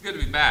Good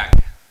to be back.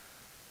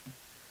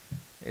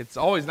 It's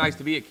always nice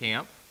to be at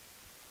camp,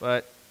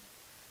 but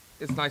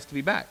it's nice to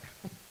be back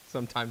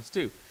sometimes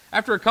too.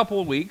 After a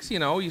couple of weeks,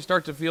 you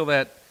start to feel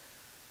that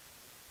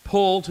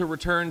pull to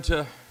return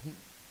to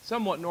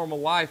somewhat normal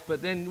life,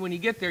 but then when you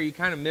get there, you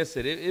kind of miss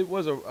it. It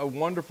was a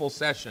wonderful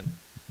session.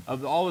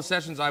 Of all the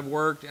sessions I've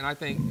worked, and I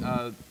think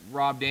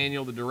Rob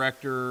Daniel, the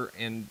director,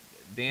 and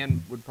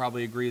Dan would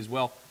probably agree as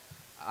well,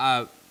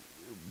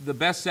 the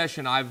best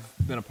session I've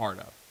been a part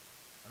of.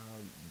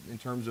 In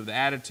terms of the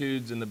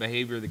attitudes and the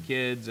behavior of the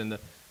kids and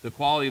the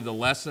quality of the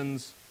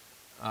lessons.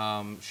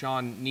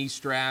 Sean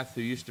Niestrath,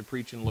 who used to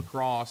preach in La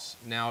Crosse,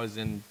 now is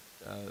in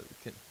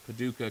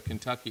Paducah,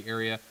 Kentucky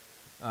area,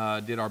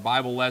 did our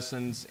Bible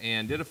lessons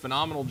and did a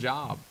phenomenal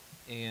job.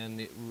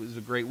 And it was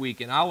a great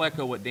week. And I'll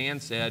echo what Dan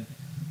said,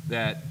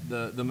 that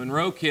the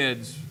Monroe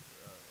kids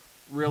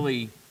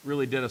really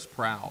did us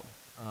proud.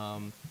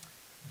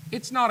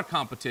 It's not a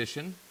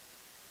competition,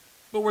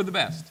 but we're the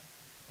best.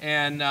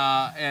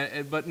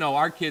 But no,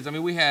 our kids,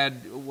 we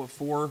had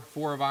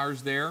four of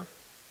ours there,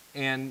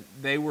 and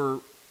they were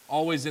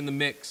always in the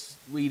mix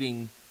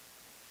leading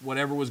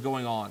whatever was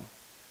going on,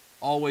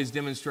 always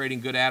demonstrating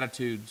good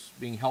attitudes,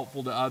 being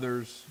helpful to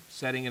others,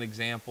 setting an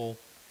example.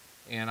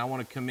 And I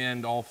want to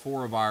commend all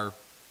four of our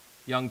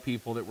young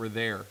people that were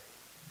there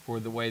for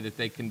the way that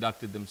they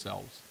conducted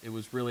themselves. It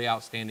was really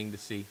outstanding to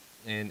see,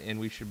 and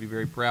we should be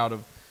very proud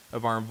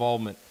of our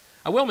involvement.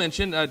 I will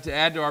mention, to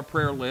add to our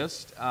prayer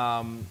list,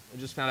 I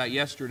just found out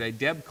yesterday,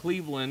 Deb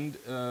Cleveland,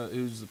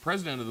 who's the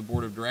president of the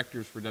board of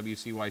directors for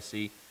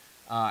WCYC,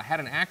 had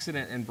an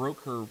accident and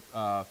broke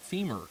her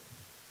femur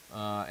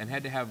and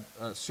had to have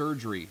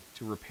surgery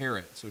to repair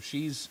it. So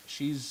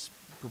she's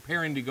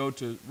preparing to go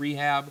to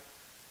rehab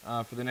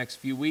for the next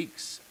few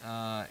weeks,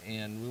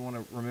 and we want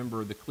to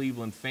remember the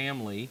Cleveland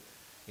family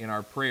in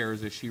our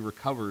prayers as she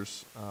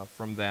recovers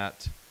from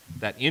that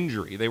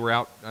injury. They were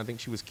out, I think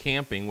she was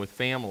camping with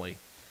family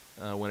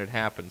when it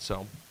happened,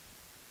 so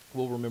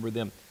we'll remember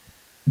them.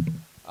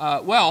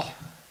 Well,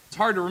 it's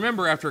hard to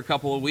remember after a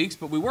couple of weeks,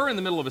 but we were in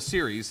the middle of a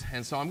series,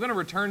 and so I'm going to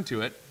return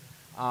to it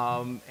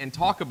and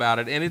talk about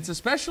it. And it's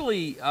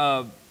especially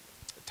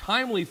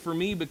timely for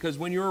me because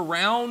when you're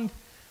around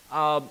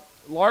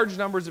large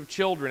numbers of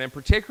children, and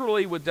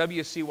particularly with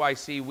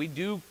WCYC, we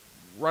do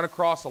run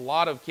across a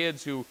lot of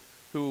kids who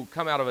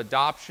come out of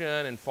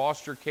adoption and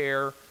foster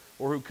care,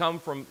 or who come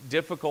from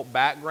difficult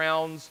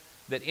backgrounds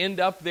that end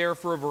up there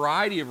for a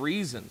variety of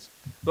reasons.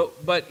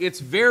 But it's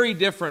very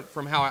different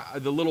from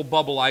the little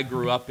bubble I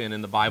grew up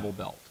in the Bible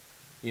Belt.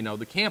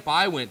 The camp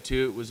I went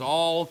to, it was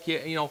all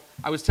kids.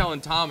 I was telling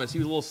Thomas, he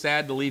was a little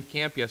sad to leave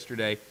camp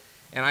yesterday,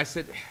 and I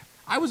said,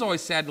 I was always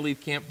sad to leave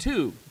camp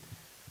too.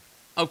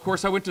 Of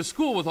course, I went to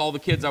school with all the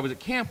kids I was at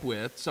camp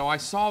with, so I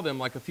saw them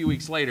like a few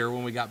weeks later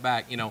when we got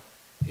back.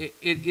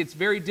 It's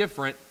very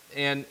different,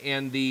 and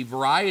the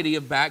variety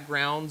of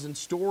backgrounds and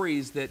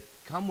stories that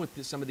come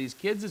with some of these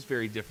kids is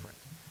very different.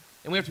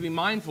 And we have to be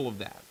mindful of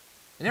that.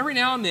 And every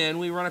now and then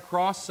we run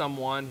across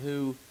someone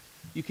who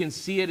you can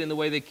see it in the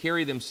way they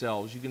carry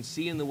themselves. You can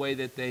see in the way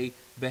that they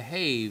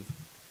behave,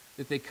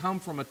 that they come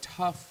from a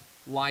tough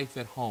life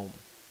at home.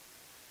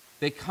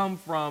 They come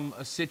from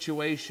a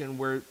situation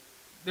where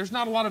there's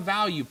not a lot of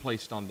value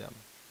placed on them.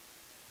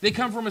 They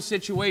come from a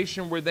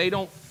situation where they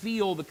don't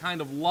feel the kind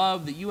of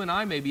love that you and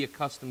I may be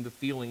accustomed to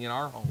feeling in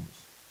our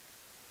homes.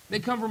 They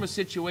come from a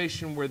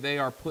situation where they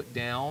are put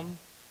down.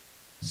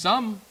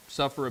 Some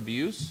suffer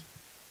abuse,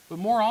 but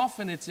more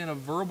often it's in a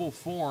verbal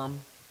form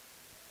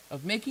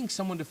of making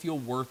someone to feel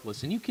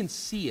worthless. And you can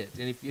see it.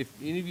 And if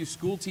any of you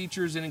school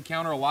teachers that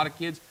encounter a lot of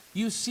kids,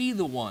 you see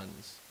the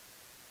ones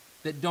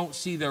that don't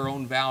see their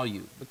own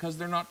value because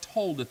they're not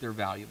told that they're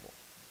valuable.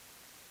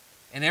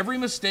 And every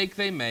mistake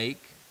they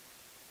make,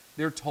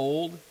 they're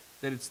told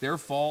that it's their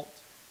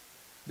fault.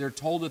 They're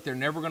told that they're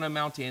never going to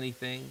amount to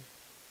anything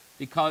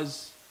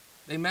because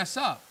they mess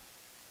up,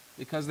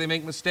 because they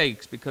make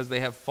mistakes, because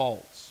they have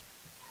faults.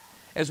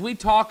 As we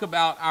talk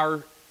about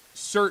our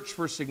search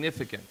for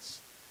significance,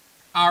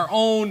 our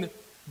own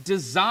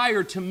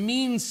desire to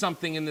mean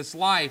something in this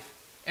life,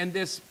 and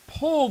this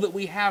pull that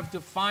we have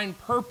to find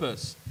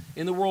purpose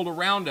in the world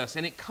around us,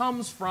 and it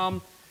comes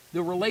from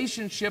the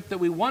relationship that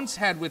we once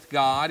had with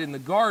God in the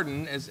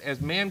garden, as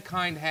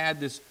mankind had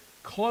this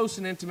close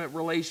and intimate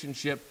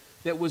relationship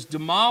that was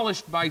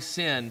demolished by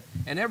sin.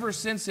 And ever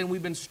since then,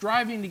 we've been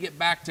striving to get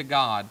back to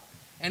God.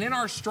 And in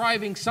our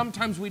striving,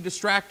 sometimes we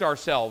distract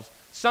ourselves.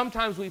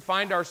 Sometimes we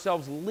find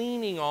ourselves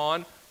leaning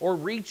on or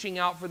reaching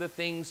out for the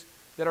things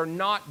that are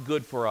not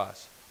good for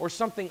us, or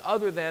something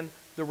other than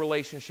the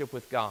relationship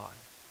with God.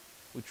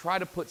 We try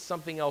to put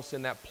something else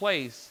in that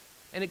place,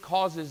 and it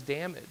causes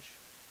damage.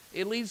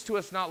 It leads to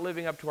us not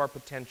living up to our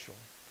potential.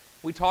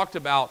 We talked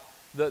about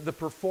the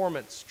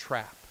performance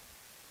trap,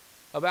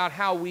 about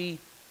how we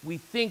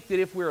think that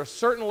if we're a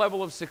certain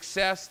level of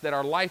success, that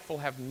our life will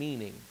have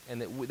meaning,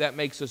 and that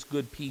makes us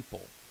good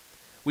people.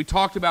 We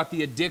talked about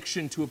the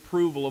addiction to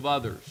approval of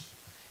others,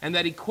 and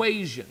that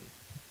equation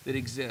that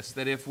exists,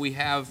 that if we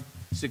have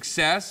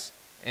success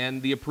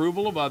and the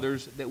approval of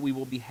others, that we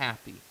will be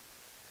happy.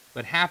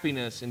 But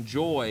happiness and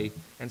joy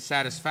and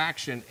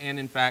satisfaction and,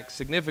 in fact,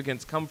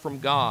 significance come from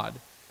God.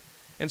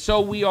 And so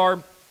we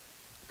are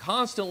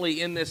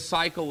constantly in this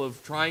cycle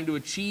of trying to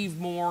achieve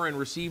more and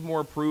receive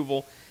more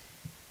approval.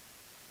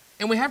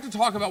 And we have to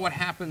talk about what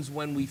happens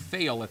when we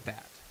fail at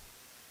that.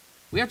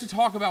 We have to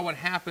talk about what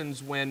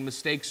happens when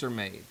mistakes are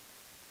made.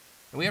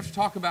 And we have to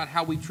talk about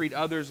how we treat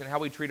others and how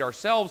we treat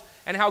ourselves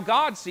and how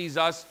God sees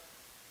us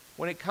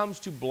when it comes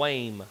to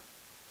blame.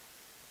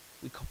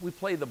 We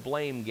play the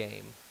blame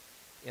game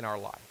in our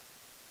life.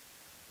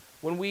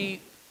 When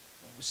we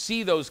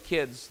see those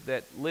kids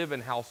that live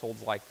in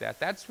households like that,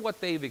 that's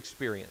what they've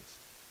experienced.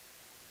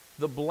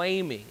 The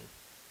blaming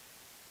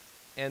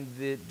and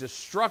the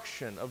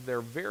destruction of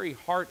their very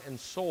heart and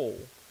soul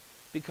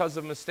because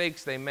of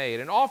mistakes they made.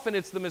 And often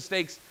it's the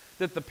mistakes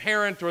that the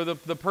parent or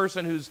the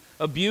person who's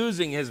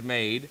abusing has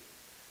made,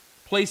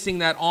 placing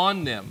that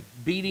on them,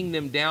 beating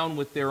them down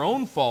with their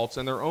own faults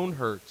and their own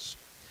hurts.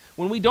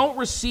 When we don't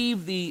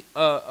receive the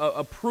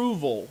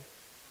approval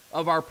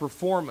of our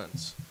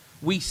performance,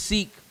 we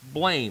seek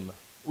blame.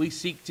 We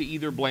seek to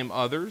either blame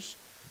others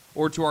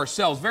or to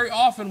ourselves. Very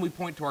often we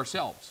point to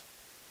ourselves.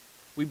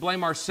 We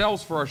blame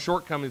ourselves for our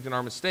shortcomings and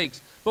our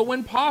mistakes, but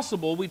when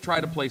possible, we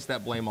try to place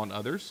that blame on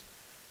others.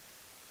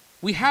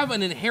 We have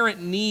an inherent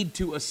need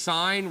to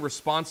assign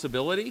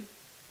responsibility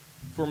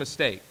for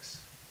mistakes.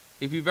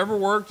 If you've ever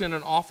worked in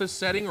an office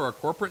setting or a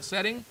corporate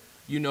setting,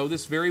 you know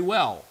this very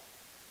well.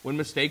 When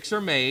mistakes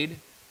are made,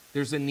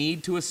 there's a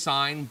need to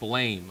assign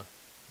blame,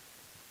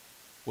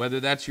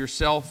 whether that's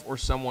yourself or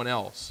someone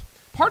else.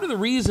 Part of the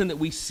reason that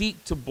we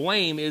seek to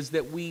blame is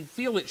that we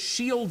feel it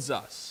shields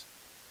us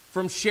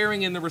from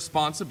sharing in the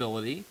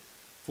responsibility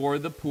for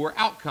the poor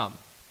outcome.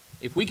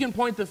 If we can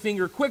point the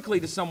finger quickly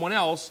to someone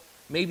else,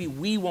 maybe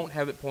we won't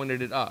have it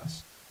pointed at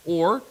us.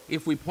 Or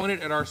if we point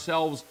it at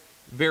ourselves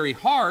very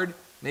hard,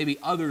 maybe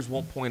others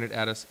won't point it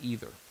at us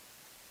either.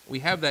 We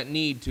have that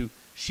need to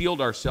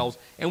shield ourselves,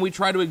 and we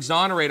try to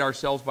exonerate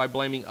ourselves by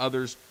blaming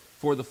others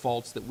for the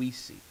faults that we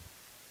see.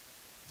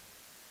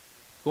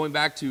 Going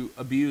back to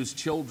abused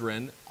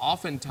children,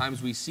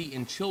 oftentimes we see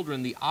in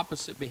children the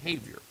opposite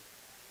behavior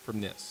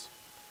from this.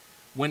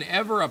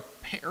 Whenever a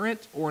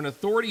parent or an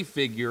authority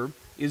figure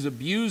is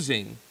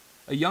abusing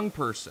a young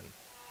person,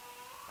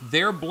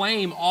 their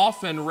blame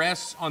often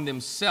rests on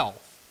themselves,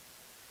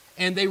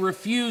 and they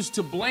refuse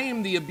to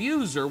blame the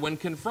abuser when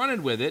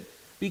confronted with it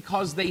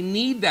because they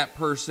need that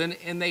person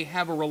and they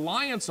have a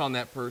reliance on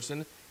that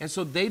person, and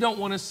so they don't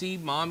want to see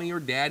mommy or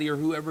daddy or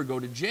whoever go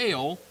to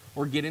jail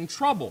or get in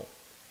trouble.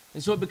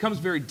 And so it becomes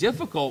very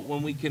difficult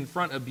when we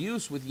confront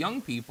abuse with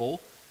young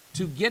people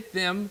to get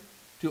them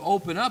to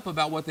open up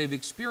about what they've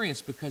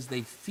experienced because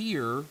they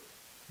fear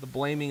the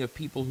blaming of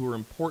people who are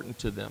important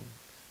to them.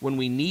 When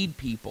we need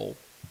people,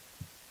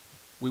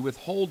 we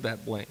withhold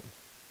that blame.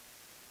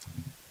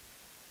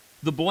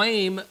 The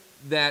blame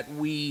that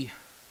we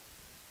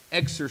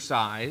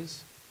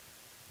exercise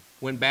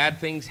when bad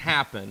things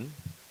happen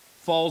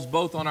falls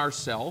both on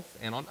ourselves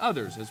and on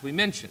others, as we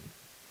mentioned.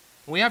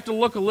 We have to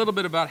look a little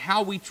bit about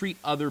how we treat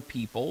other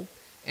people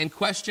and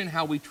question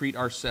how we treat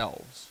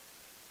ourselves.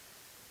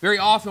 Very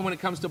often when it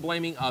comes to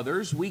blaming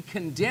others, we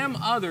condemn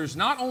others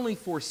not only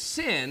for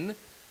sin,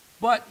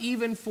 but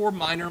even for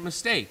minor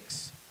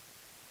mistakes.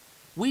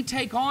 We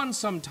take on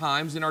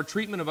sometimes in our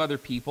treatment of other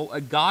people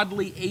a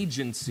godly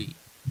agency,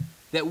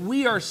 that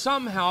we are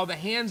somehow the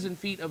hands and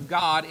feet of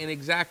God in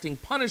exacting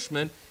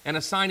punishment and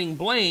assigning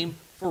blame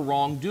for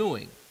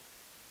wrongdoing.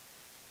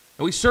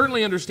 And we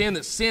certainly understand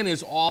that sin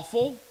is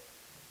awful,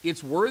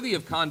 it's worthy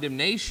of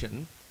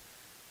condemnation,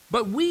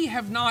 but we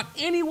have not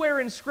anywhere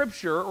in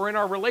Scripture or in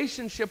our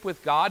relationship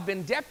with God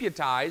been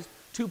deputized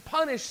to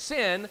punish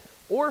sin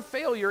or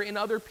failure in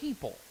other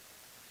people.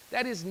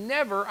 That is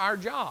never our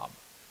job.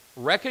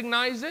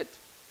 Recognize it,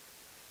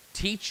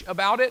 teach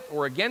about it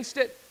or against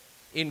it,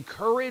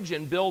 encourage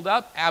and build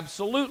up,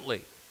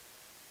 absolutely.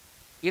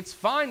 It's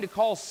fine to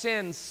call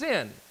sin,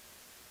 sin,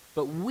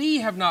 but we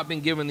have not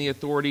been given the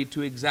authority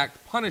to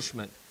exact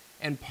punishment.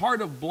 And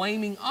part of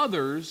blaming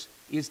others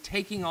is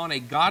taking on a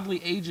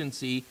godly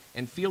agency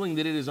and feeling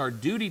that it is our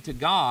duty to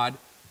God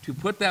to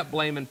put that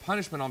blame and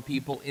punishment on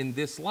people in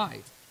this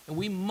life. And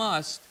we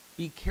must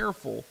be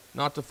careful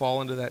not to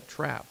fall into that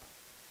trap.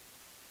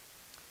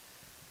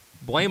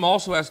 Blame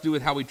also has to do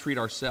with how we treat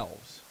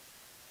ourselves.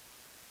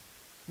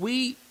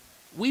 We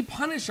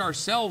punish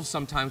ourselves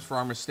sometimes for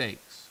our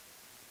mistakes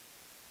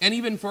and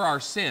even for our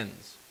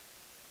sins.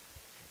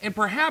 And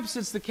perhaps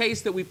it's the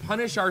case that we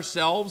punish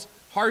ourselves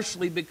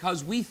harshly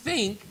because we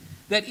think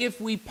that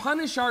if we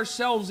punish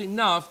ourselves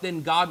enough,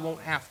 then God won't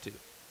have to.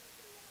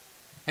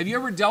 Have you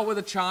ever dealt with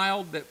a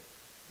child that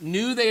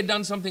knew they had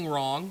done something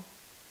wrong,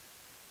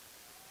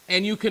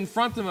 and you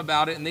confront them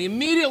about it, and they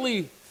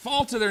immediately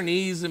fall to their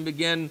knees and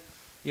begin,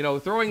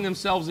 throwing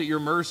themselves at your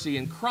mercy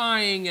and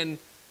crying and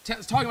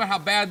talking about how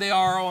bad they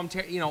are?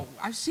 Oh,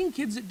 I've seen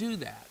kids that do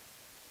that.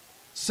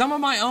 Some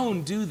of my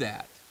own do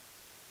that.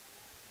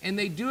 And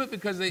they do it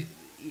because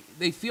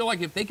they feel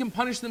like if they can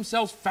punish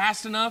themselves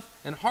fast enough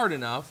and hard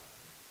enough,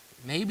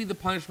 maybe the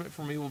punishment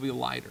for me will be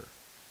lighter.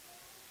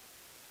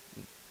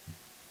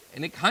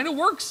 And it kind of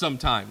works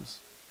sometimes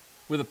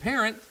with a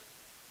parent,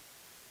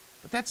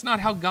 but that's not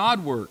how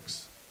God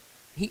works.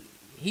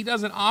 He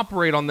doesn't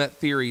operate on that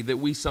theory that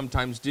we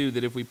sometimes do,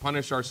 that if we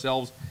punish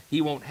ourselves,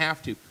 he won't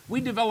have to. We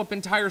develop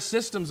entire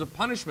systems of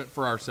punishment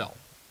for ourselves.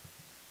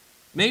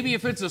 Maybe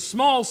if it's a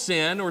small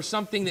sin or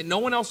something that no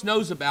one else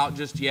knows about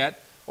just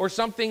yet, or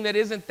something that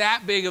isn't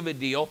that big of a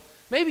deal,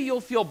 maybe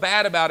you'll feel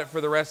bad about it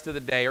for the rest of the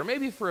day, or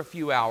maybe for a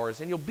few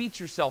hours, and you'll beat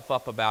yourself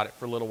up about it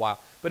for a little while.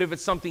 But if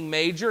it's something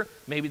major,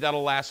 maybe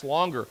that'll last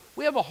longer.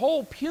 We have a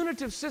whole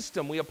punitive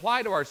system we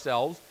apply to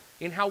ourselves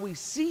in how we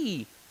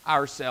see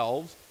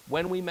ourselves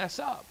when we mess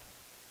up.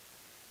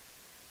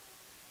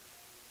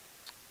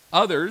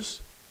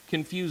 Others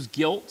confuse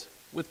guilt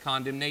with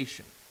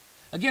condemnation.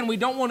 Again, we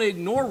don't want to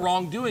ignore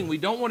wrongdoing. We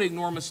don't want to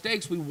ignore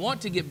mistakes. We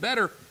want to get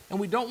better, and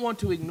we don't want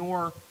to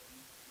ignore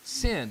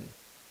sin.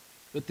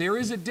 But there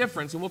is a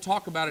difference, and we'll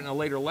talk about it in a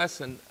later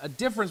lesson, a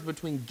difference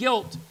between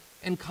guilt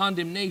and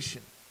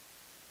condemnation.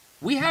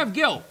 We have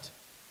guilt.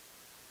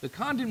 The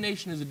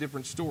condemnation is a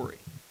different story.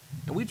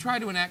 And we try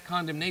to enact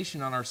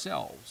condemnation on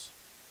ourselves.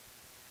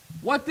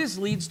 What this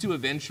leads to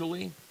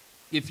eventually,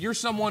 if you're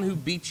someone who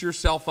beats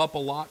yourself up a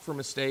lot for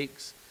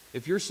mistakes,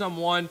 if you're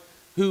someone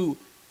who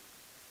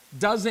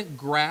doesn't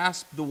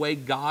grasp the way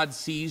God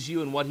sees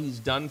you and what he's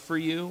done for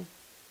you,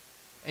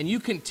 and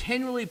you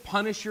continually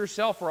punish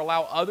yourself or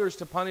allow others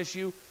to punish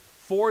you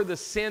for the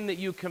sin that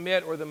you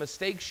commit or the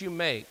mistakes you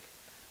make,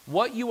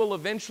 what you will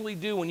eventually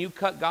do when you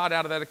cut God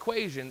out of that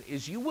equation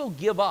is you will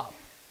give up.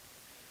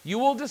 You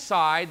will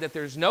decide that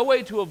there's no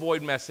way to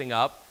avoid messing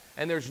up,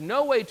 and there's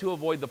no way to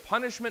avoid the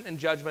punishment and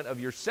judgment of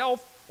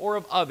yourself or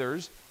of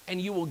others, and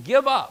you will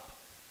give up.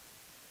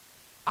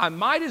 I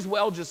might as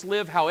well just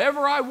live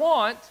however I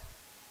want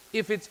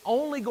if it's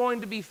only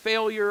going to be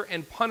failure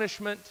and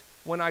punishment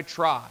when I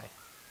try.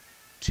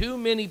 Too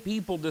many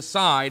people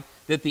decide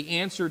that the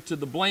answer to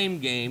the blame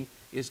game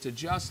is to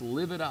just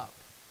live it up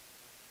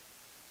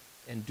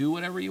and do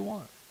whatever you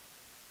want.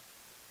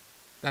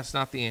 That's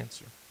not the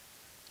answer.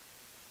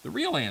 The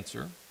real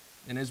answer,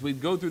 and as we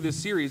go through this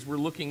series, we're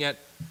looking at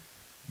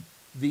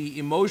the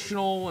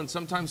emotional and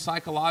sometimes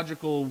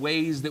psychological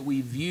ways that we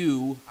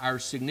view our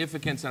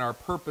significance and our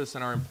purpose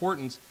and our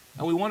importance,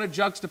 and we want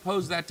to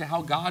juxtapose that to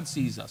how God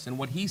sees us and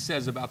what he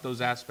says about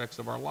those aspects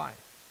of our life.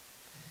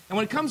 And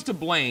when it comes to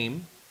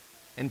blame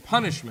and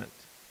punishment,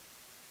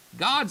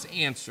 God's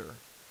answer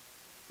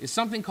is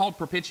something called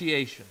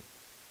propitiation.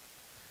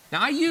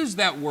 Now, I used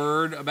that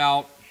word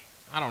about,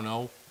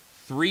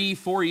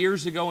 3-4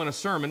 years ago in a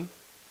sermon,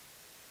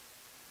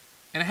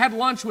 and I had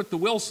lunch with the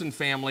Wilson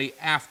family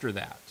after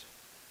that.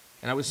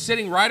 And I was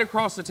sitting right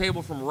across the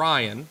table from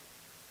Ryan,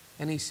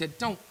 and he said,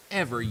 "Don't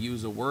ever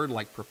use a word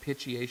like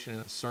propitiation in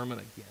a sermon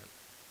again.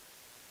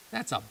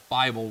 That's a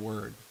Bible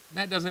word.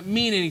 That doesn't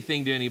mean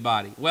anything to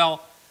anybody."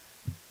 Well,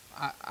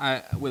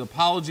 I, with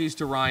apologies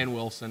to Ryan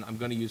Wilson, I'm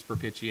going to use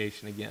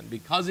propitiation again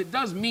because it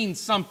does mean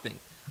something.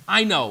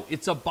 I know,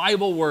 it's a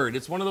Bible word.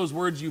 It's one of those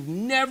words you've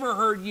never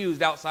heard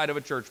used outside of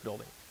a church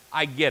building.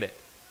 I get it.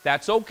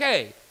 That's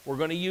okay. We're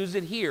going to use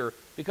it here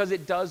because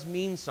it does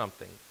mean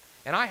something.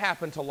 And I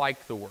happen to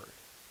like the word.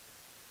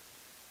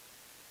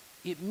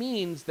 It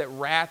means that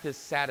wrath is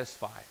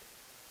satisfied.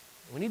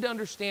 We need to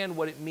understand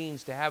what it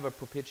means to have a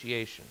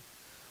propitiation.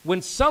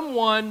 When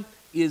someone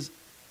is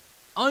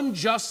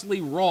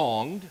unjustly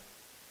wronged,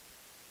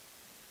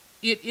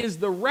 it is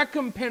the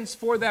recompense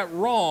for that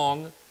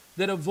wrong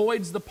that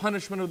avoids the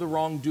punishment of the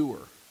wrongdoer.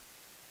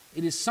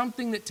 It is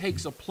something that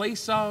takes a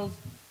place of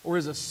or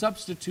is a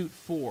substitute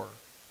for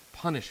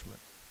punishment.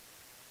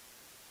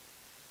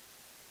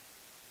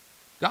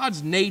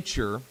 God's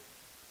nature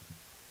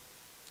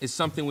is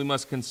something we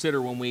must consider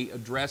when we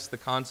address the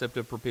concept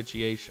of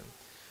propitiation.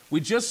 We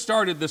just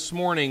started this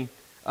morning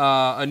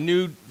a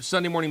new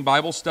Sunday morning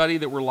Bible study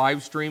that we're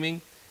live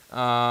streaming,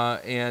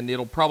 and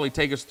it'll probably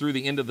take us through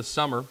the end of the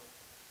summer.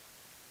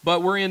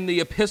 But we're in the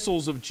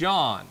epistles of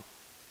John.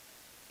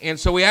 And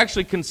so we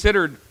actually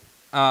considered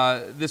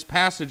this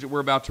passage that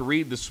we're about to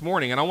read this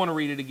morning, and I want to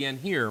read it again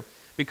here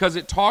because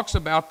it talks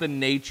about the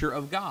nature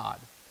of God,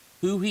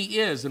 who he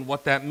is and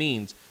what that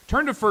means.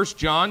 Turn to 1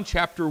 John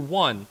chapter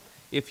 1,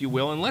 if you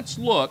will, and let's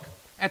look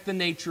at the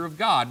nature of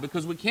God,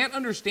 because we can't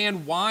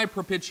understand why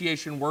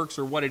propitiation works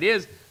or what it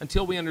is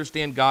until we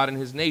understand God and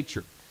his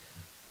nature.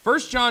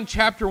 1 John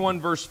chapter 1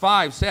 verse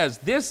 5 says,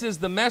 "This is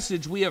the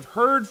message we have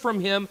heard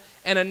from him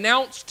and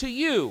announced to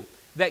you,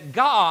 that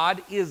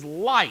God is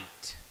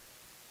light,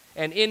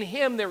 and in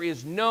him there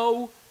is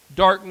no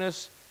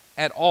darkness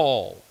at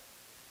all."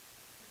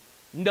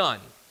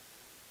 None.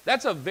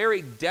 That's a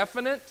very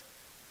definite,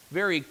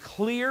 very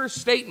clear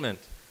statement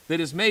that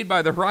is made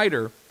by the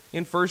writer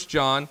in 1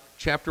 John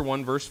chapter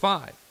 1 verse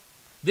 5.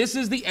 This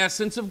is the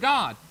essence of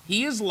God.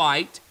 He is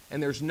light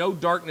and there's no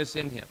darkness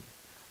in him.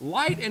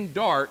 Light and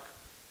dark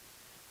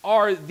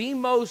are the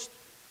most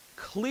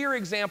clear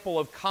example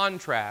of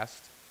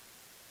contrast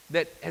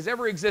that has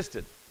ever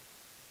existed.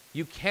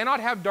 You cannot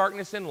have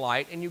darkness in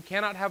light, and you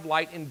cannot have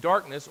light in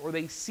darkness, or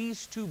they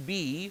cease to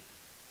be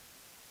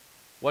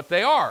what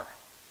they are.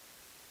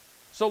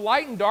 So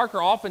light and dark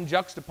are often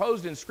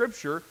juxtaposed in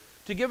Scripture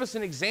to give us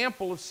an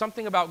example of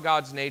something about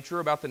God's nature,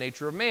 about the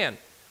nature of man.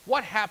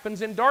 What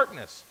happens in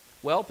darkness?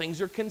 Well,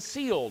 things are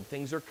concealed,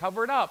 things are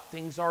covered up,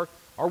 things are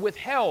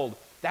withheld.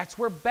 That's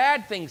where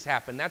bad things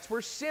happen. That's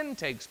where sin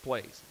takes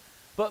place.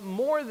 But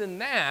more than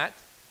that,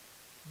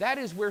 that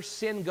is where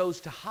sin goes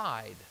to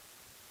hide,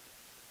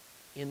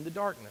 in the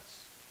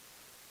darkness.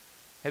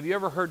 Have you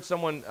ever heard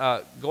someone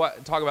go out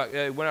and talk about,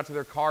 went out to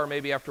their car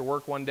maybe after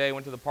work one day,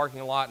 went to the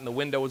parking lot, and the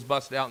window was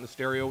busted out and the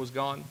stereo was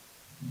gone?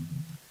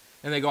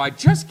 And they go, I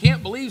just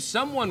can't believe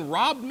someone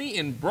robbed me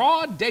in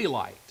broad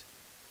daylight.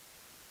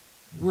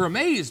 We're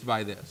amazed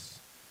by this.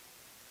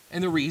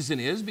 And the reason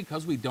is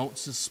because we don't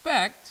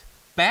suspect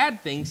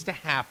bad things to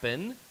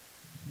happen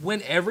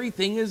when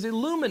everything is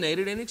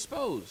illuminated and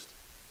exposed.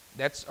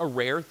 That's a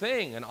rare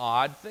thing, an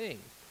odd thing.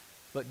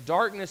 But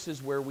darkness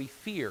is where we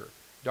fear.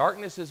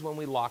 Darkness is when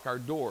we lock our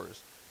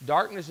doors.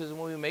 Darkness is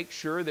when we make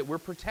sure that we're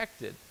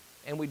protected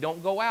and we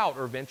don't go out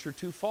or venture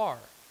too far.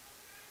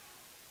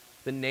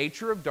 The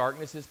nature of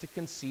darkness is to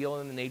conceal,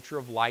 and the nature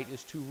of light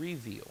is to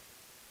reveal.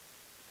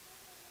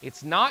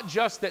 It's not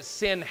just that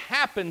sin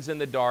happens in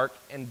the dark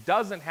and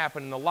doesn't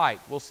happen in the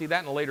light. We'll see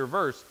that in a later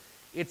verse.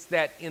 It's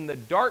that in the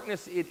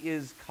darkness it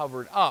is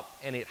covered up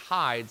and it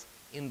hides.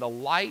 In the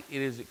light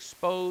it is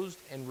exposed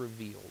and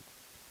revealed.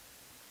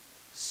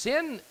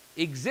 Sin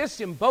exists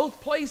in both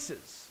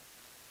places.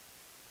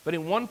 But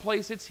in one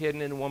place it's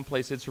hidden and in one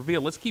place it's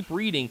revealed. Let's keep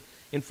reading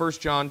in 1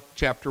 John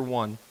chapter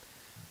 1.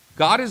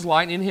 God is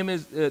light, and in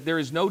him there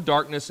is no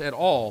darkness at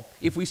all.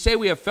 If we say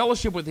we have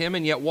fellowship with him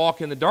and yet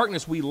walk in the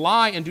darkness, we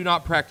lie and do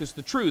not practice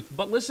the truth.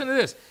 But listen to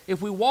this.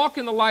 If we walk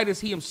in the light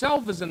as he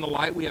himself is in the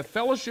light, we have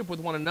fellowship with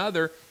one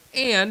another,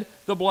 and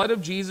the blood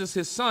of Jesus,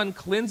 his Son,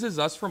 cleanses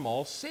us from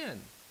all sin.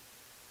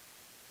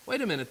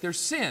 Wait a minute, there's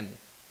sin.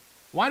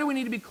 Why do we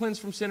need to be cleansed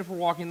from sin if we're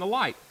walking in the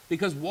light?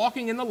 Because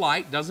walking in the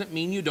light doesn't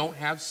mean you don't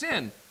have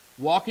sin.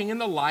 Walking in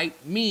the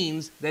light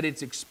means that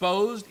it's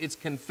exposed, it's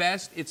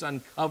confessed, it's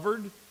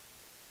uncovered,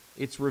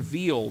 it's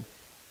revealed,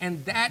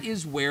 and that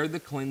is where the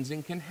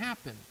cleansing can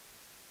happen.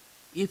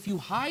 If you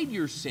hide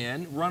your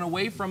sin, run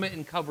away from it,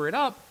 and cover it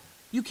up,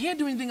 you can't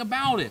do anything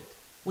about it.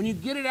 When you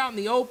get it out in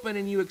the open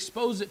and you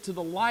expose it to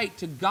the light,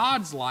 to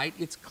God's light,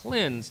 it's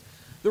cleansed.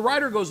 The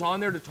writer goes on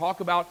there to talk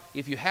about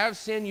if you have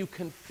sin, you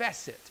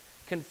confess it.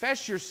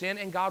 Confess your sin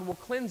and God will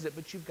cleanse it,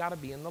 but you've got to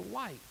be in the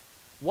light.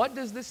 What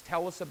does this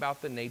tell us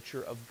about the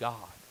nature of God?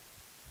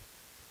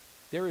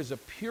 There is a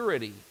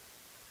purity,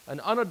 an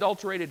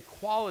unadulterated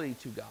quality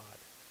to God.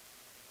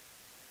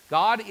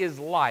 God is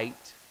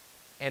light,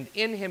 and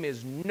in him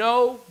is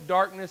no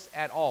darkness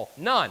at all.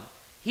 None.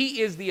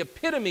 He is the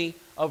epitome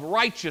of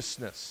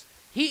righteousness.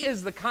 He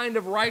is the kind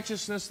of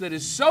righteousness that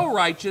is so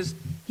righteous,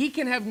 he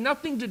can have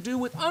nothing to do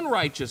with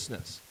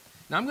unrighteousness.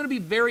 Now, I'm going to be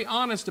very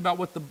honest about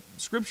what the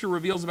Scripture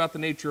reveals about the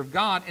nature of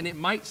God, and it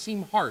might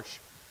seem harsh.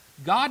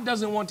 God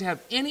doesn't want to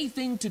have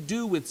anything to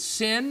do with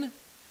sin.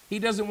 He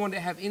doesn't want to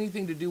have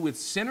anything to do with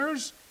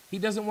sinners. He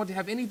doesn't want to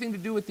have anything to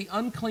do with the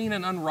unclean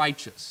and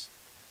unrighteous.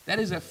 That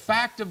is a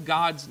fact of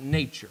God's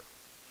nature.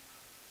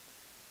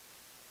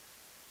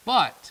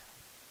 But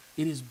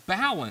it is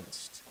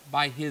balanced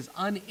by his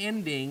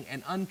unending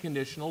and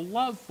unconditional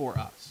love for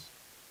us.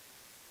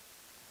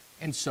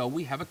 And so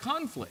we have a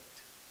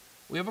conflict.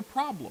 We have a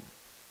problem.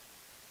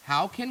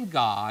 How can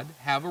God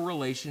have a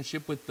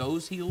relationship with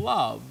those he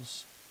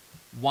loves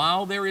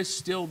while there is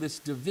still this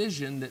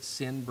division that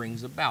sin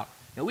brings about?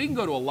 Now, we can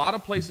go to a lot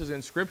of places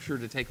in Scripture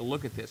to take a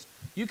look at this.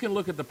 You can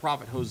look at the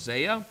prophet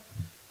Hosea.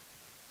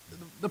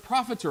 The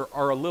prophets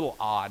are a little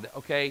odd,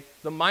 okay?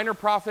 The minor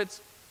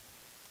prophets,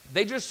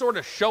 they just sort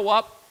of show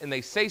up and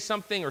they say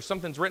something or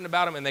something's written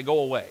about them and they go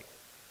away.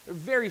 They're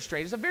very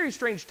strange. It's a very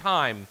strange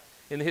time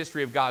in the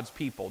history of God's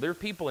people. There are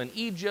people in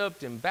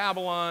Egypt, in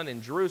Babylon,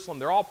 in Jerusalem.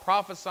 They're all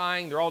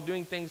prophesying. They're all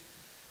doing things.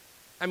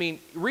 I mean,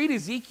 read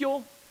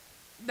Ezekiel.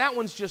 That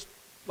one's just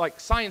like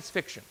science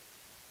fiction.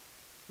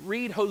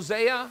 Read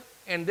Hosea,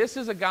 and this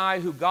is a guy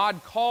who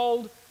God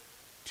called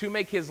to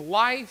make his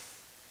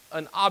life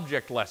an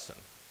object lesson.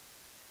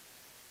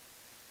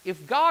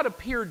 If God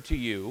appeared to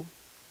you,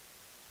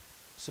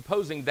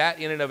 supposing that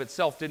in and of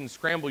itself didn't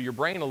scramble your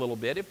brain a little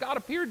bit, if God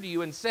appeared to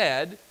you and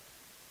said,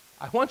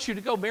 I want you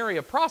to go marry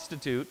a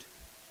prostitute,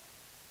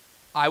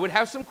 I would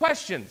have some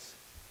questions.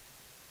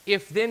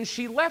 If then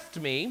she left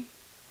me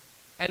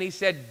and he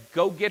said,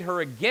 go get her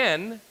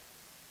again,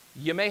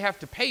 you may have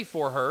to pay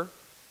for her,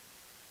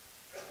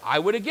 I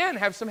would again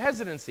have some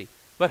hesitancy.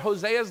 But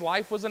Hosea's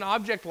life was an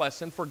object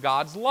lesson for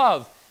God's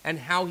love and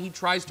how he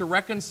tries to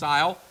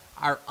reconcile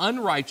our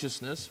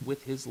unrighteousness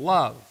with his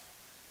love.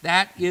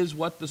 That is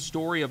what the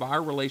story of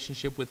our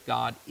relationship with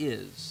God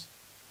is.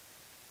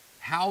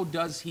 How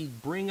does he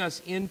bring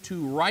us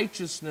into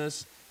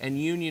righteousness and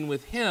union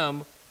with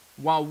him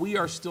while we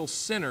are still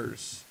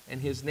sinners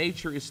and his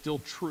nature is still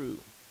true?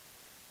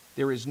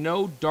 There is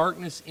no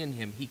darkness in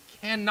him. He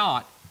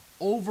cannot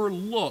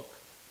overlook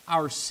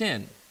our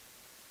sin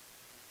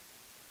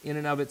in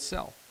and of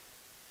itself.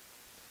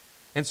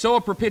 And so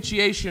a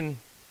propitiation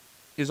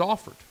is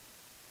offered.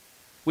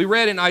 We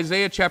read in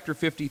Isaiah chapter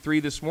 53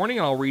 this morning,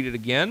 and I'll read it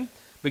again,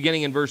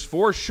 beginning in verse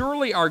 4.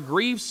 Surely our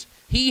griefs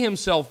he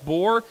himself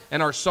bore,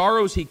 and our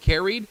sorrows he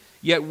carried,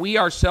 yet we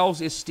ourselves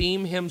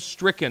esteem him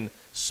stricken,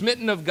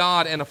 smitten of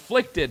God, and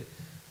afflicted.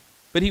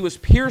 But he was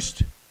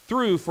pierced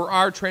through for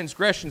our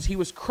transgressions. He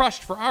was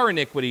crushed for our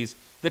iniquities.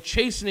 The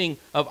chastening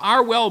of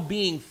our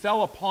well-being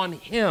fell upon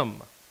him,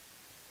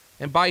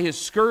 and by his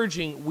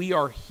scourging we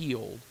are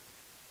healed.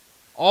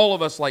 All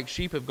of us like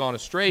sheep have gone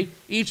astray.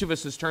 Each of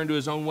us has turned to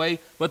his own way,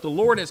 but the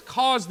Lord has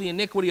caused the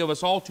iniquity of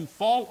us all to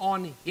fall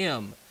on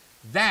him.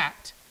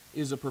 That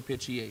is a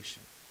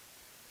propitiation.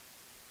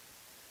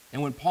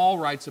 And when Paul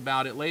writes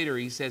about it later,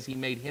 he says he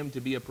made him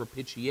to be a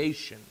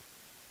propitiation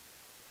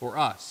for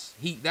us.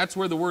 That's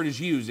where the word is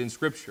used in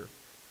Scripture.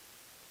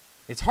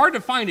 It's hard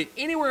to find it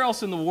anywhere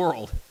else in the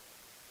world,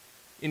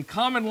 in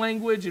common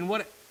language,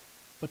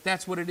 but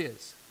that's what it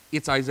is.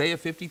 It's Isaiah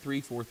 53,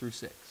 4 through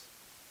 6.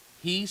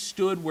 He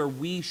stood where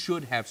we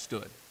should have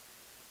stood.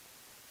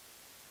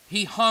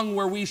 He hung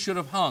where we should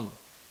have hung.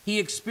 He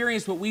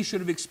experienced what we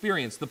should have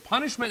experienced. The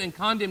punishment and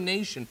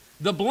condemnation,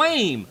 the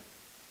blame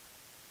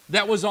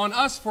that was on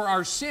us for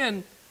our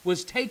sin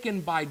was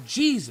taken by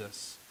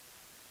Jesus.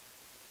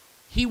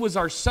 He was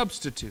our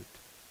substitute.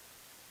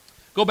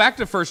 Go back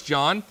to 1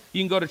 John.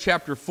 You can go to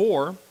chapter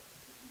 4.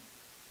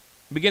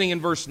 Beginning in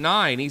verse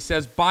 9, he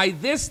says, by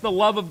this the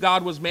love of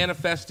God was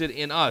manifested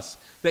in us,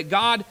 that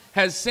God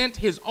has sent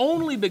his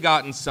only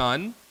begotten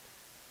Son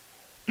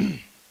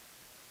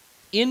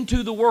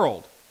into the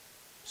world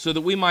so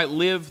that we might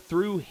live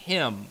through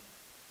him.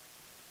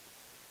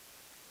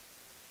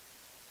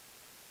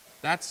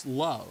 That's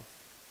love,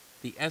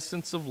 the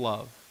essence of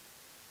love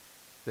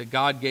that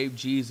God gave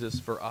Jesus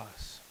for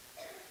us.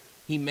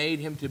 He made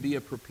him to be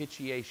a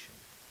propitiation.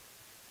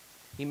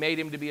 He made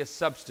him to be a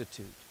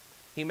substitute.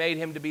 He made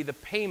him to be the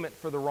payment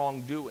for the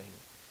wrongdoing.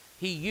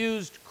 He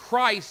used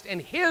Christ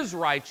and his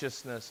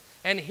righteousness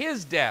and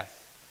his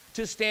death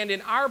to stand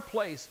in our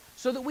place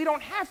so that we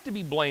don't have to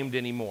be blamed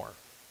anymore.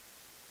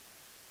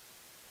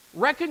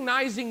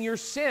 Recognizing your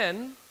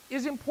sin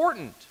is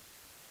important.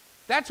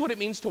 That's what it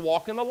means to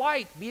walk in the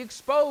light, be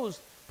exposed,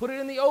 put it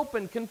in the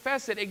open,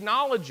 confess it,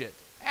 acknowledge it.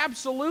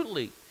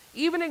 Absolutely.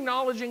 Even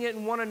acknowledging it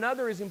in one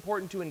another is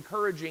important to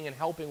encouraging and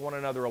helping one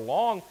another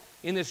along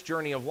in this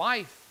journey of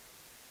life.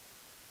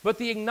 But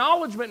the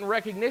acknowledgement and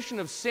recognition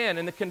of sin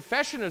and the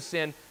confession of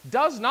sin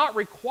does not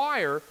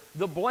require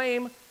the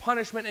blame,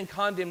 punishment, and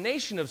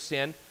condemnation of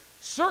sin,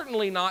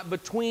 certainly not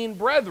between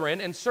brethren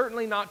and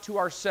certainly not to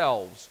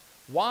ourselves.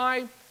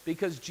 Why?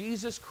 Because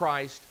Jesus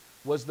Christ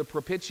was the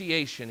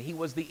propitiation. He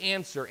was the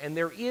answer, and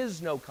there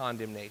is no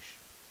condemnation.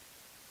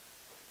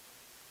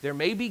 There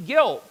may be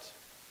guilt,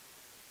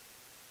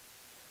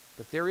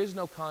 but there is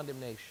no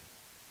condemnation.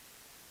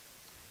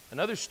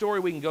 Another story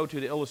we can go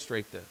to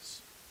illustrate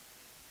this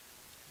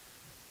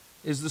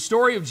is the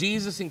story of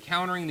Jesus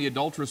encountering the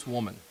adulterous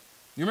woman.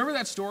 You remember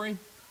that story?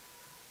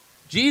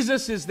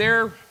 Jesus is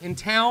there in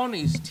town,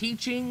 he's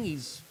teaching,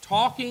 he's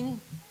talking,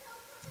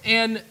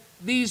 and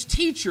these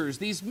teachers,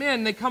 these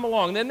men, they come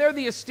along, and they're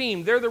the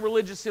esteemed, they're the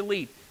religious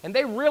elite, and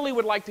they really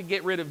would like to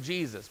get rid of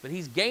Jesus, but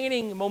he's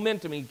gaining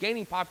momentum, he's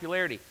gaining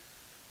popularity.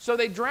 So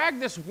they drag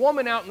this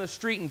woman out in the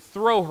street and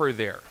throw her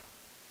there.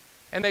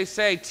 And they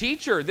say,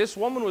 teacher, this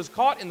woman was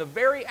caught in the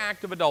very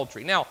act of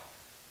adultery. Now,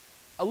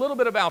 a little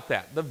bit about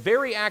that. The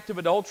very act of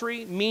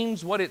adultery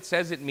means what it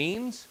says it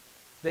means.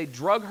 They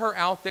drug her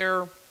out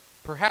there,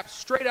 perhaps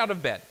straight out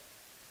of bed.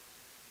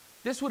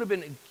 This would have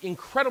been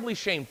incredibly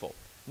shameful.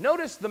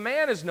 Notice the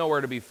man is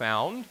nowhere to be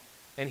found,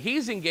 and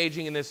he's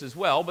engaging in this as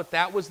well, but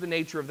that was the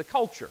nature of the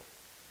culture.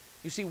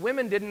 You see,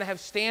 women didn't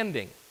have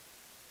standing.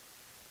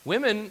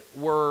 Women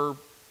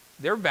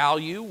their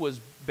value was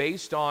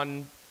based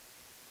on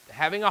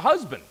having a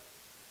husband,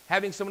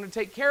 having someone to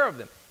take care of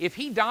them. If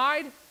he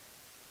died,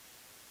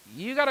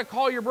 you got to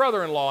call your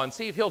brother-in-law and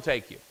see if he'll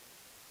take you,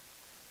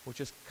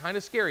 which is kind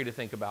of scary to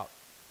think about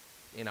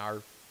in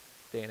our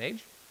day and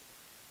age.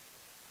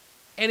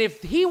 And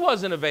if he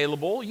wasn't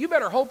available, you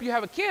better hope you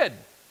have a kid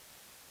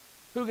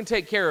who can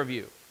take care of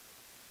you,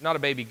 not a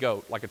baby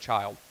goat like a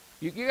child.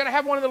 You got to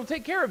have one that'll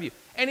take care of you.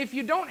 And if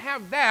you don't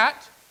have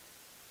that,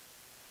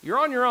 you're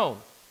on your own.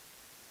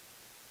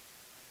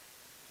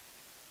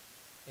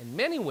 And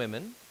many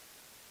women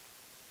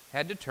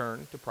had to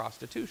turn to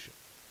prostitution.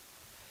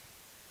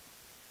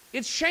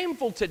 It's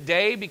shameful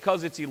today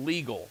because it's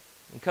illegal,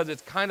 because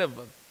it's kind of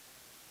a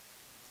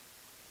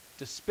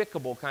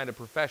despicable kind of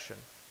profession.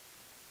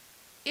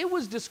 It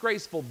was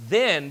disgraceful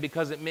then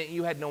because it meant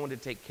you had no one to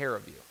take care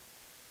of you.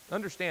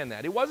 Understand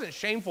that. It wasn't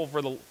shameful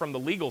from the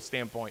legal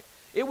standpoint.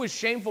 It was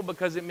shameful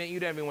because it meant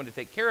you didn't have anyone to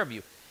take care of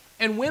you.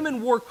 And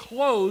women wore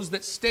clothes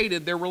that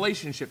stated their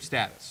relationship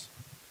status.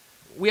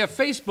 We have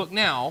Facebook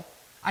now.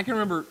 I can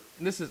remember,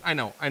 I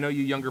know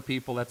you younger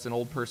people, that's an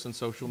old person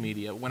social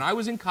media. When I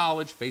was in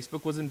college,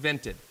 Facebook was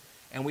invented,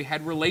 and we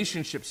had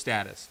relationship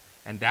status,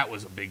 and that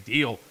was a big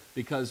deal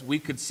because we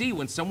could see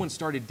when someone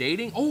started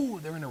dating, oh,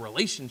 they're in a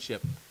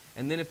relationship.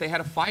 And then if they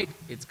had a fight,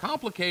 it's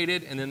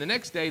complicated, and then the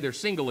next day they're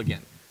single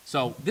again.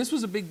 So this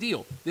was a big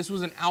deal. This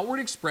was an outward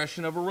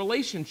expression of a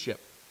relationship.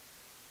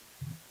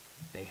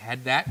 They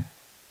had that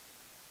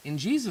in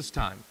Jesus'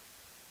 time.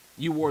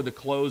 You wore the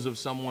clothes of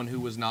someone who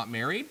was not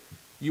married.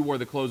 You wore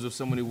the clothes of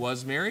someone who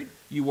was married.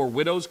 You wore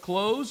widow's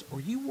clothes, or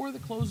you wore the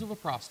clothes of a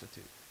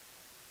prostitute.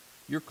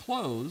 Your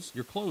clothes,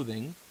 your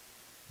clothing,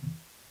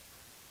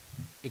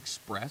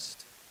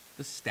 expressed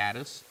the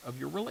status of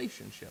your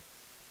relationship.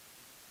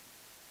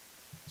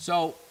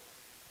 So,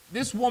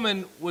 this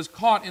woman was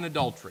caught in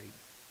adultery.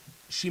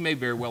 She may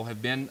very well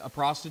have been a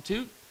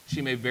prostitute.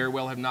 She may very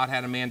well have not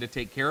had a man to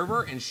take care of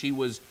her, and she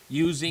was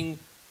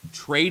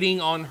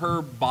trading on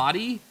her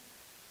body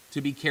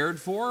to be cared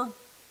for,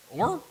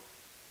 or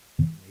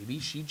maybe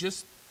she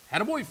just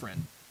had a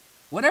boyfriend.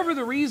 Whatever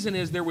the reason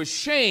is, there was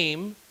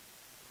shame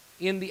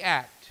in the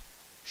act,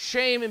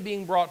 shame in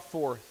being brought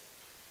forth.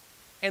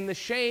 And the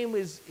shame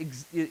is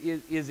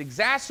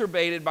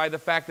exacerbated by the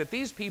fact that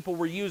these people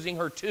were using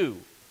her too.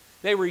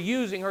 They were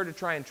using her to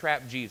try and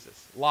trap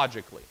Jesus,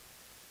 logically.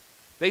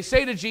 They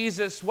say to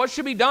Jesus, what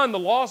should be done? The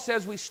law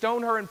says we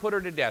stone her and put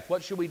her to death.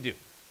 What should we do?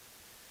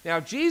 Now,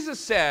 Jesus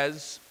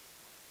says,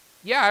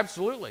 yeah,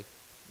 absolutely.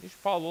 You should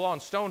follow the law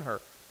and stone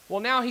her. Well,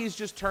 now he's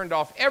just turned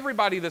off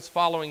everybody that's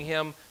following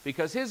him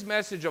because his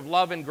message of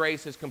love and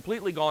grace has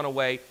completely gone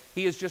away.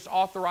 He has just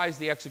authorized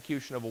the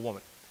execution of a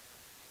woman.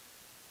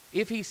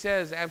 If he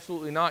says,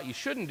 absolutely not, you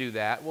shouldn't do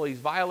that, well, he's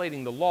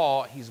violating the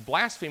law, he's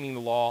blaspheming the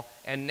law,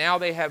 and now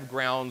they have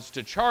grounds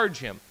to charge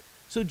him.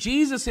 So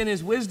Jesus, in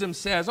his wisdom,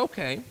 says,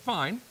 okay,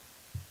 fine.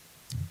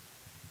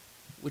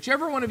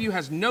 Whichever one of you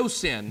has no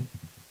sin,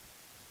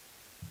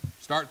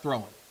 start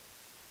throwing.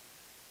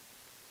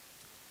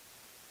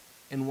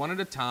 And one at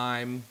a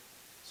time,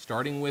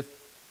 starting with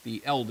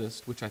the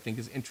eldest, which I think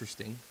is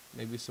interesting,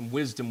 maybe some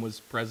wisdom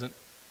was present,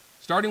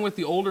 starting with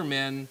the older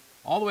men,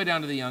 all the way down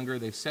to the younger,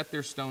 they set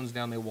their stones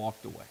down, they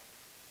walked away.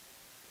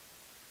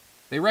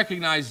 They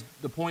recognized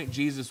the point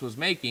Jesus was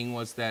making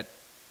was that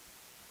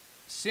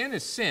sin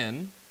is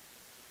sin,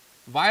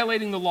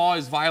 violating the law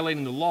is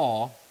violating the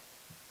law,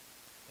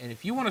 and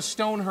if you want to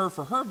stone her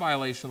for her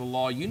violation of the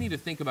law, you need to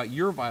think about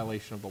your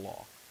violation of the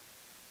law.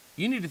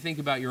 You need to think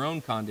about your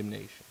own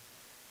condemnation.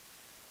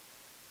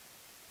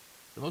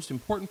 The most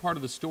important part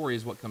of the story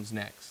is what comes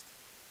next.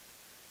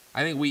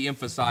 I think we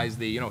emphasize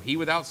he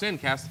without sin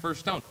cast the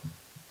first stone.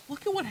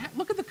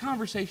 Look at the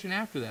conversation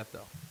after that,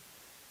 though,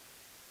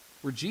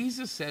 where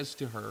Jesus says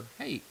to her,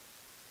 hey,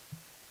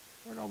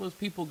 where'd all those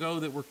people go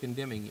that were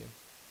condemning you?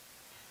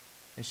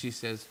 And she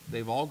says,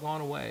 they've all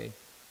gone away.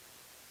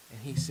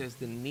 And he says,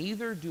 then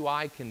neither do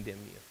I condemn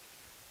you.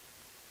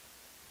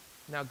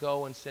 Now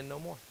go and sin no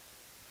more.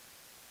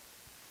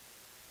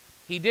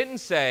 He didn't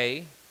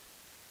say,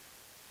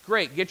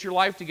 great, get your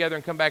life together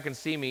and come back and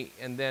see me,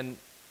 and then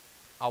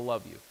I'll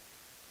love you.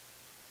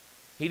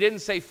 He didn't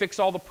say, fix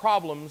all the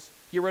problems,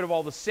 get rid of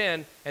all the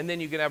sin, and then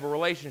you can have a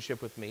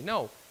relationship with me.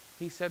 No,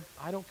 he said,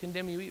 I don't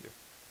condemn you either.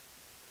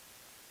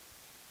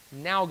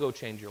 Now go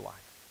change your life.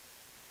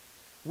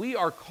 We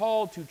are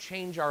called to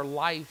change our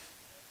life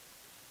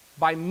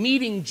by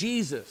meeting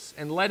Jesus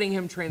and letting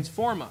him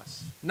transform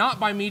us, not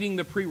by meeting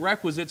the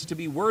prerequisites to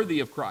be worthy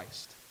of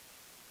Christ.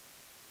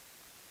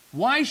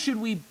 Why should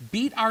we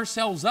beat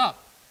ourselves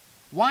up?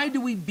 Why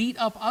do we beat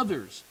up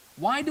others?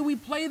 Why do we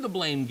play the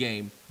blame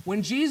game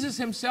when Jesus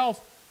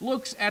himself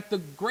looks at the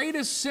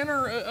greatest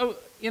sinner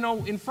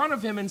in front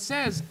of him and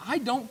says, I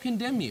don't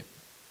condemn you.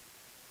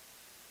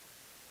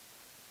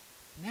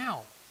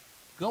 Now,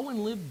 go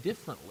and live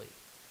differently.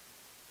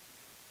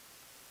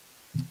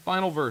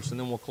 Final verse, and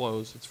then we'll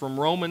close. It's from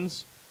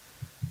Romans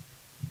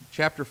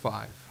chapter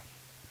 5.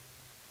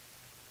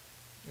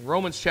 In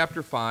Romans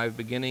chapter 5,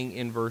 beginning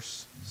in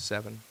verse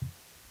 7.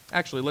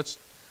 Actually, let's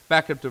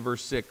back up to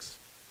verse 6.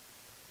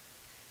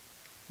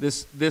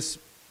 This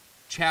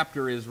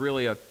chapter is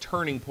really a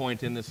turning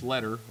point in this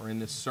letter, or in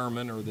this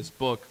sermon, or this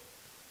book,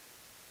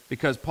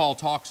 because Paul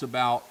talks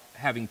about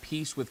having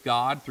peace with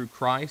God through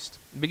Christ.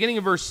 Beginning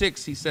in verse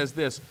 6, he says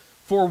this,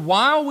 for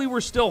while we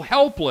were still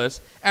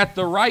helpless, at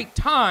the right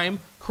time,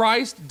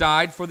 Christ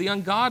died for the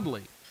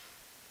ungodly.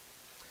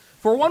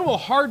 For one will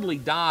hardly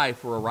die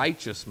for a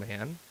righteous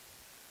man,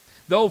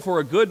 though for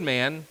a good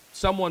man,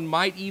 someone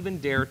might even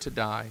dare to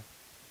die.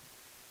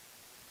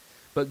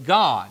 But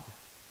God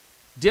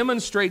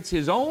demonstrates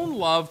his own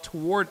love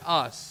toward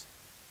us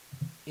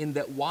in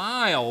that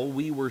while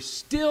we were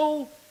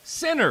still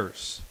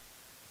sinners,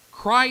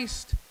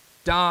 Christ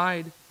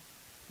died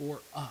for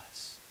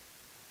us.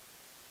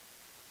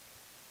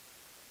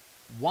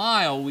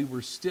 While we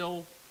were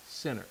still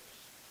sinners.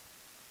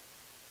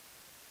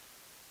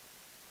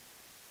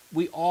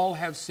 We all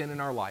have sin in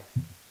our life.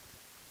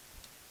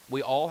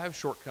 We all have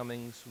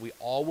shortcomings. We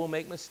all will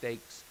make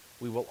mistakes.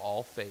 We will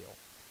all fail.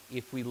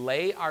 If we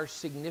lay our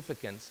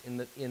significance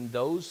in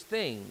those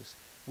things,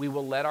 we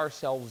will let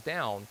ourselves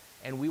down,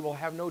 and we will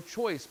have no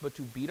choice but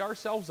to beat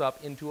ourselves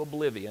up into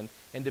oblivion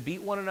and to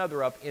beat one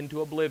another up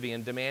into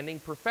oblivion, demanding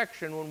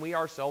perfection when we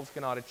ourselves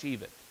cannot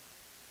achieve it.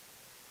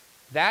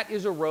 That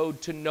is a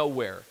road to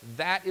nowhere.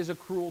 That is a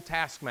cruel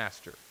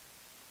taskmaster.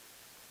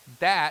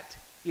 That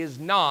is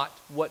not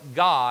what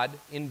God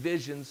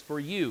envisions for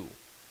you.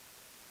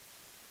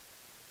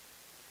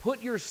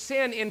 Put your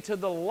sin into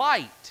the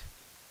light.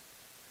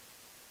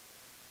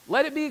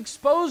 Let it be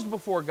exposed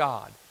before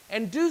God,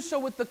 and do so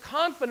with the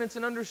confidence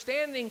and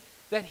understanding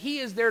that He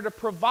is there to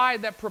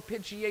provide that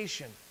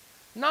propitiation.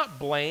 Not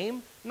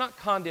blame, not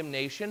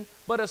condemnation,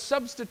 but a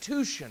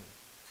substitution.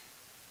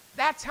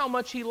 That's how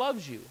much He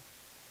loves you.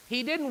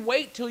 He didn't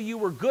wait till you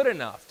were good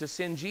enough to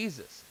send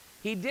Jesus.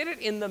 He did it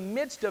in the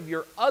midst of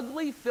your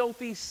ugly,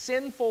 filthy,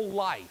 sinful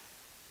life.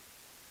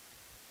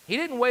 He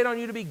didn't wait on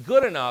you to be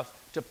good enough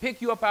to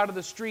pick you up out of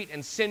the street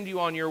and send you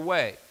on your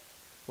way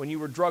when you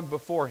were drugged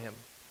before Him.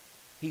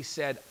 He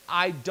said,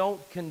 I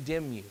don't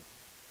condemn you.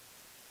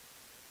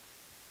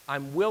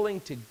 I'm willing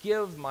to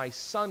give my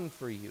Son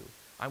for you.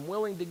 I'm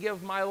willing to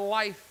give my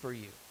life for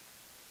you.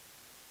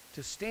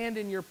 To stand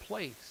in your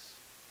place,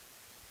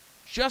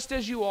 just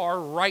as you are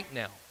right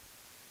now.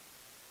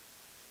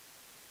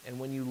 And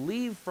when you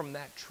leave from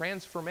that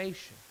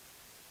transformation,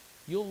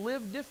 you'll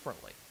live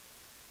differently.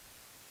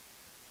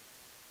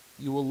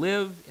 You will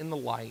live in the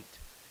light.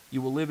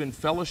 You will live in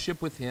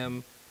fellowship with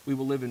Him. We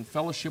will live in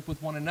fellowship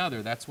with one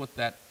another. That's what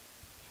that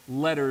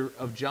letter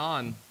of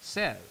John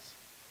says.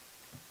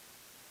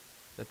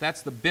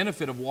 That's the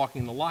benefit of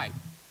walking the light.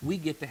 We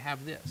get to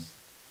have this.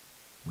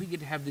 We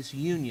get to have this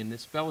union,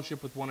 this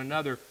fellowship with one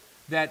another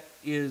that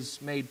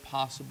is made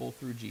possible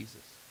through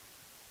Jesus.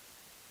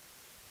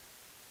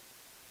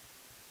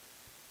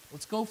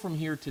 Let's go from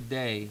here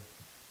today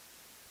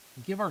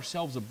and give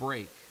ourselves a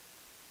break.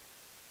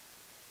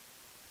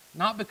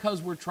 Not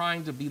because we're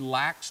trying to be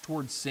lax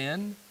towards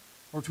sin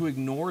or to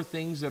ignore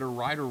things that are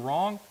right or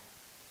wrong,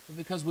 but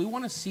because we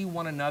want to see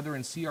one another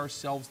and see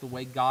ourselves the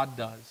way God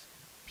does.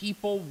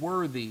 People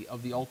worthy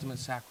of the ultimate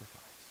sacrifice.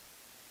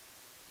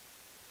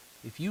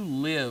 If you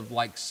live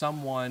like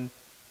someone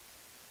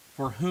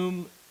for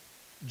whom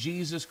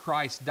Jesus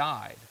Christ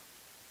died,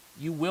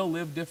 you will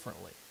live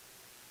differently.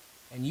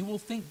 And you will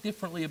think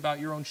differently about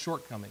your own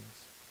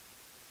shortcomings.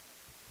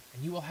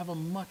 And you will have a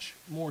much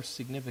more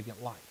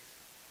significant life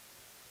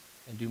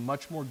and do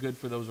much more good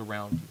for those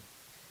around you.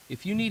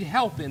 If you need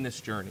help in this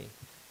journey,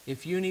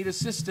 if you need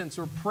assistance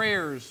or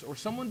prayers or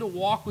someone to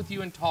walk with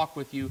you and talk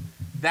with you,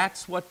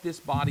 that's what this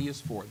body is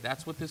for.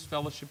 That's what this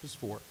fellowship is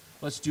for.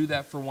 Let's do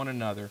that for one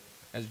another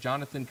as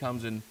Jonathan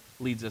comes and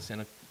leads us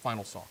in a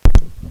final song.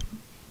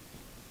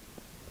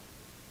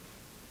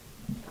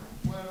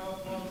 When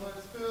upon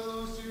life's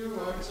billows you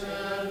are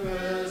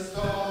tempest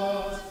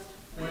tossed,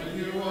 when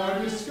you are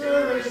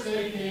discouraged,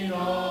 thinking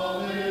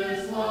all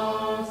is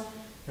lost,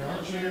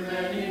 count your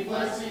many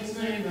blessings,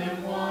 name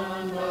them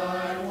one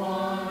by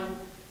one,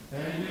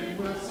 and it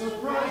will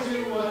surprise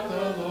you what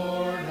the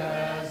Lord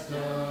has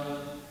done.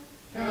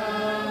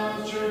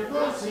 Count your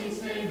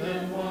blessings, name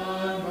them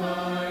one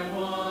by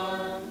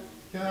one.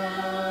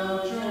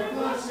 Count your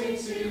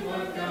blessings, see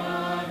what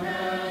God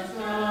has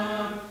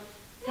done.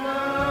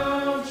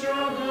 Count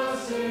your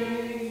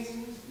blessings,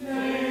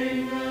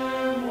 name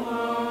them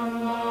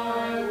one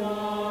by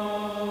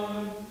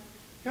one.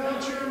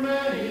 Count your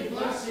many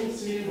blessings,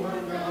 see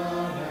what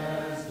God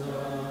has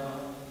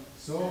done.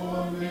 So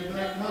amid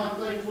the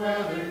conflict,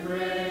 whether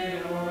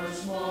great or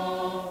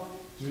small,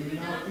 do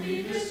not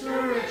be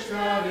discouraged,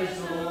 God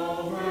is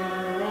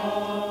over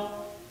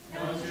all.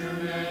 Count your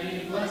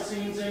many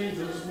blessings,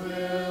 angels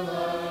will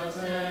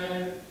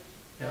attend,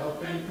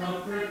 help and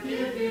comfort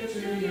give you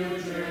to your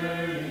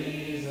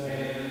journey's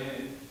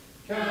end.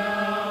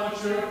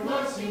 Count your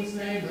blessings,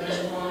 name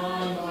them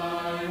one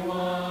by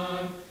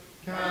one.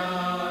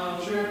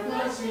 Count your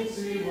blessings,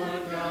 see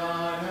what God